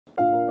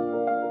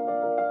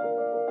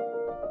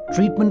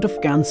Treatment of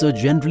cancer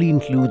generally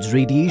includes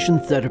radiation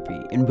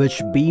therapy, in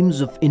which beams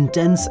of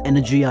intense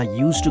energy are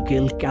used to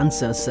kill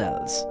cancer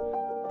cells.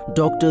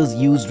 Doctors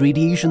use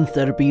radiation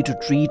therapy to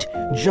treat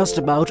just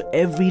about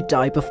every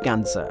type of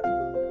cancer.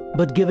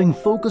 But giving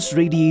focused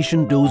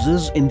radiation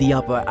doses in the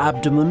upper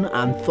abdomen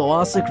and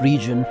thoracic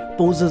region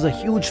poses a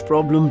huge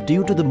problem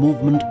due to the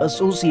movement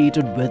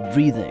associated with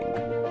breathing.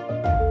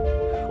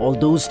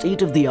 Although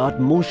state-of-the-art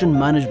motion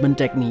management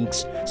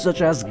techniques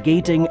such as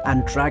gating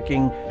and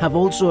tracking have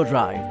also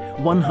arrived,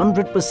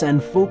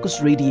 100%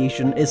 focused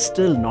radiation is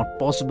still not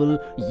possible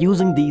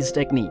using these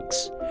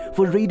techniques.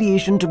 For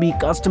radiation to be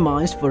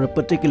customized for a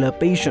particular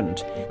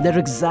patient, their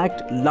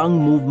exact lung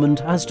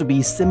movement has to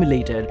be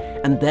simulated,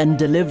 and then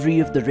delivery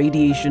of the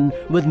radiation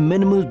with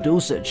minimal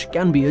dosage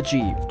can be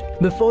achieved.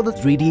 Before the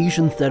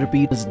radiation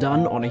therapy is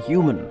done on a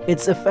human,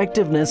 its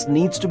effectiveness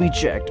needs to be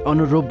checked on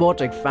a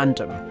robotic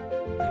phantom.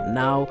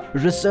 Now,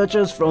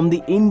 researchers from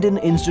the Indian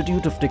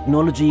Institute of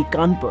Technology,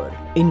 Kanpur,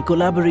 in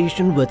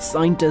collaboration with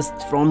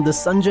scientists from the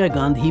Sanjay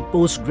Gandhi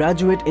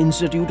Postgraduate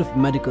Institute of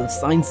Medical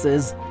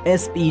Sciences,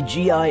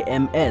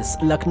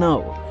 SPGIMS,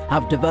 Lucknow,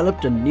 have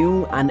developed a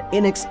new and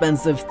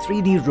inexpensive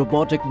 3D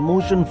robotic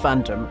motion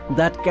phantom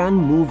that can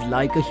move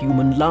like a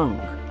human lung.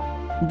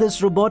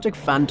 This robotic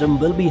phantom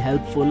will be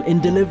helpful in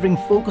delivering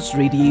focused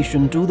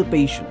radiation to the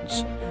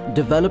patients.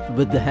 Developed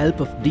with the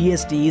help of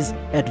DST's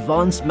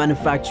Advanced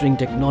Manufacturing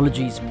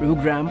Technologies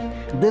program,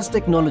 this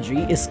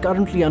technology is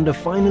currently under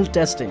final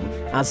testing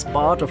as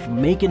part of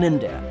Make in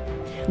India.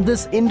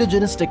 This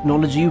indigenous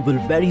technology will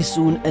very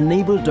soon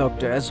enable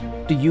doctors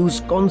to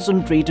use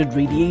concentrated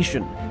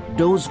radiation,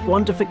 dose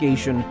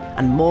quantification,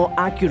 and more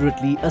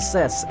accurately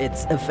assess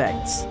its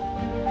effects.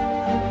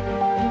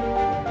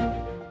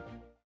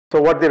 So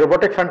what the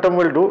robotic phantom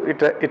will do,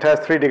 it has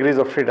 3 degrees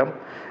of freedom,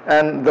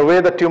 and the way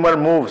the tumor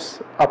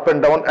moves up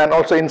and down and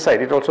also inside,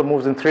 it also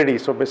moves in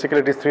 3D. So basically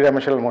it is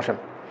 3-dimensional motion.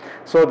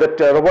 So that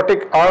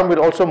robotic arm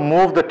will also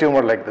move the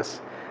tumor like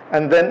this,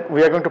 and then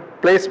we are going to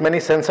place many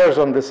sensors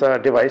on this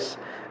device,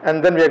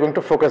 and then we are going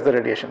to focus the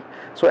radiation.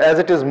 So as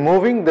it is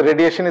moving, the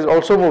radiation is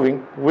also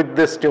moving with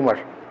this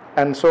tumor,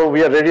 and so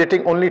we are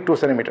radiating only 2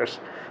 centimeters.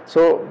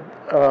 So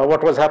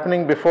what was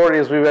happening before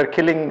is we were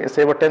killing,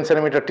 say, a 10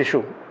 centimeter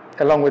tissue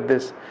along with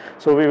this.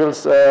 So we will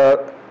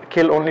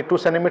kill only 2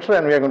 centimeters,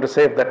 and we are going to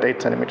save that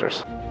 8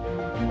 centimeters.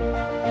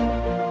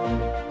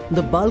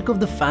 The bulk of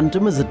the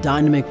phantom is a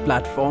dynamic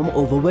platform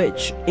over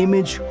which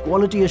image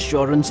quality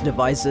assurance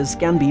devices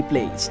can be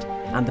placed,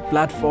 and the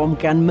platform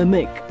can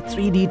mimic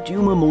 3D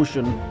tumor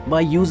motion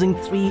by using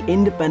 3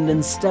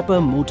 independent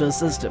stepper motor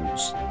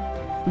systems.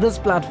 This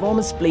platform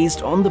is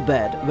placed on the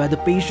bed where the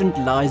patient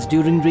lies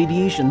during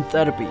radiation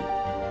therapy.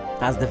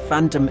 As the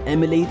phantom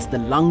emulates the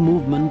lung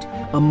movement,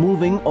 a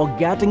moving or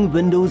gating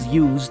window is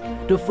used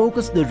to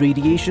focus the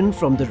radiation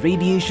from the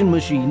radiation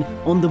machine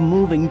on the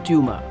moving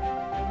tumor.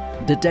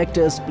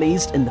 Detectors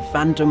placed in the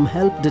phantom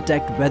help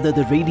detect whether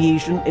the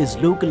radiation is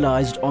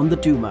localized on the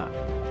tumor.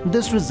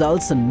 This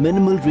results in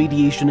minimal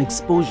radiation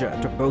exposure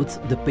to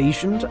both the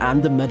patient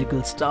and the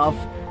medical staff,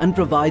 and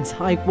provides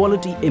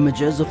high-quality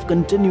images of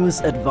continuous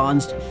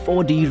advanced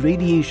 4D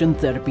radiation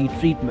therapy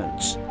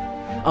treatments.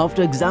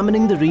 After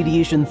examining the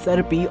radiation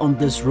therapy on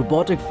this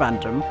robotic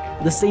phantom,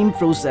 the same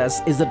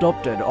process is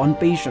adopted on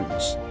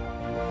patients.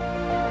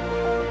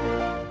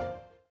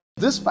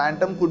 This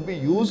phantom could be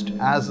used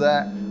as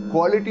a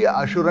quality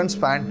assurance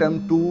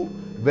phantom to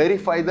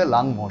verify the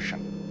lung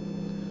motion.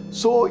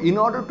 So in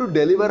order to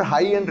deliver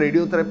high-end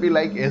radiotherapy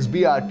like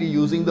SBRT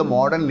using the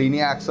modern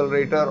linear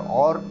accelerator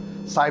or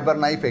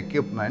CyberKnife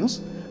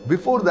equipments,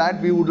 before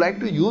that we would like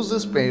to use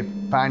this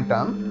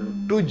phantom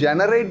to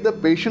generate the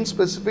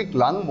patient-specific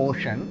lung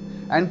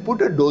motion and put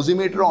a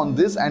dosimeter on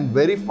this and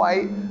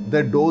verify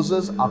the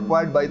doses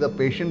acquired by the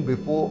patient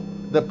before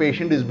the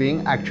patient is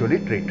being actually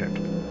treated.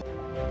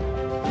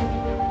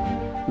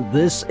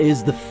 This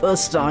is the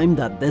first time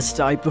that this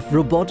type of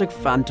robotic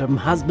phantom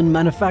has been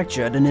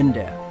manufactured in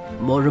India.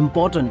 More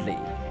importantly,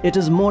 it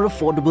is more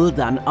affordable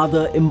than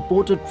other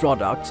imported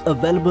products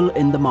available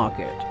in the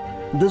market.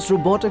 This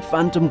robotic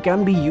phantom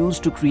can be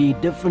used to create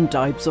different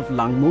types of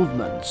lung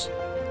movements.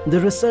 The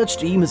research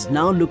team is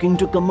now looking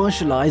to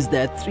commercialize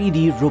their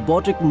 3D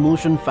robotic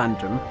motion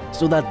phantom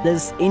so that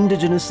this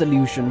indigenous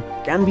solution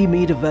can be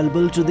made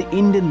available to the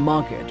Indian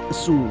market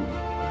soon.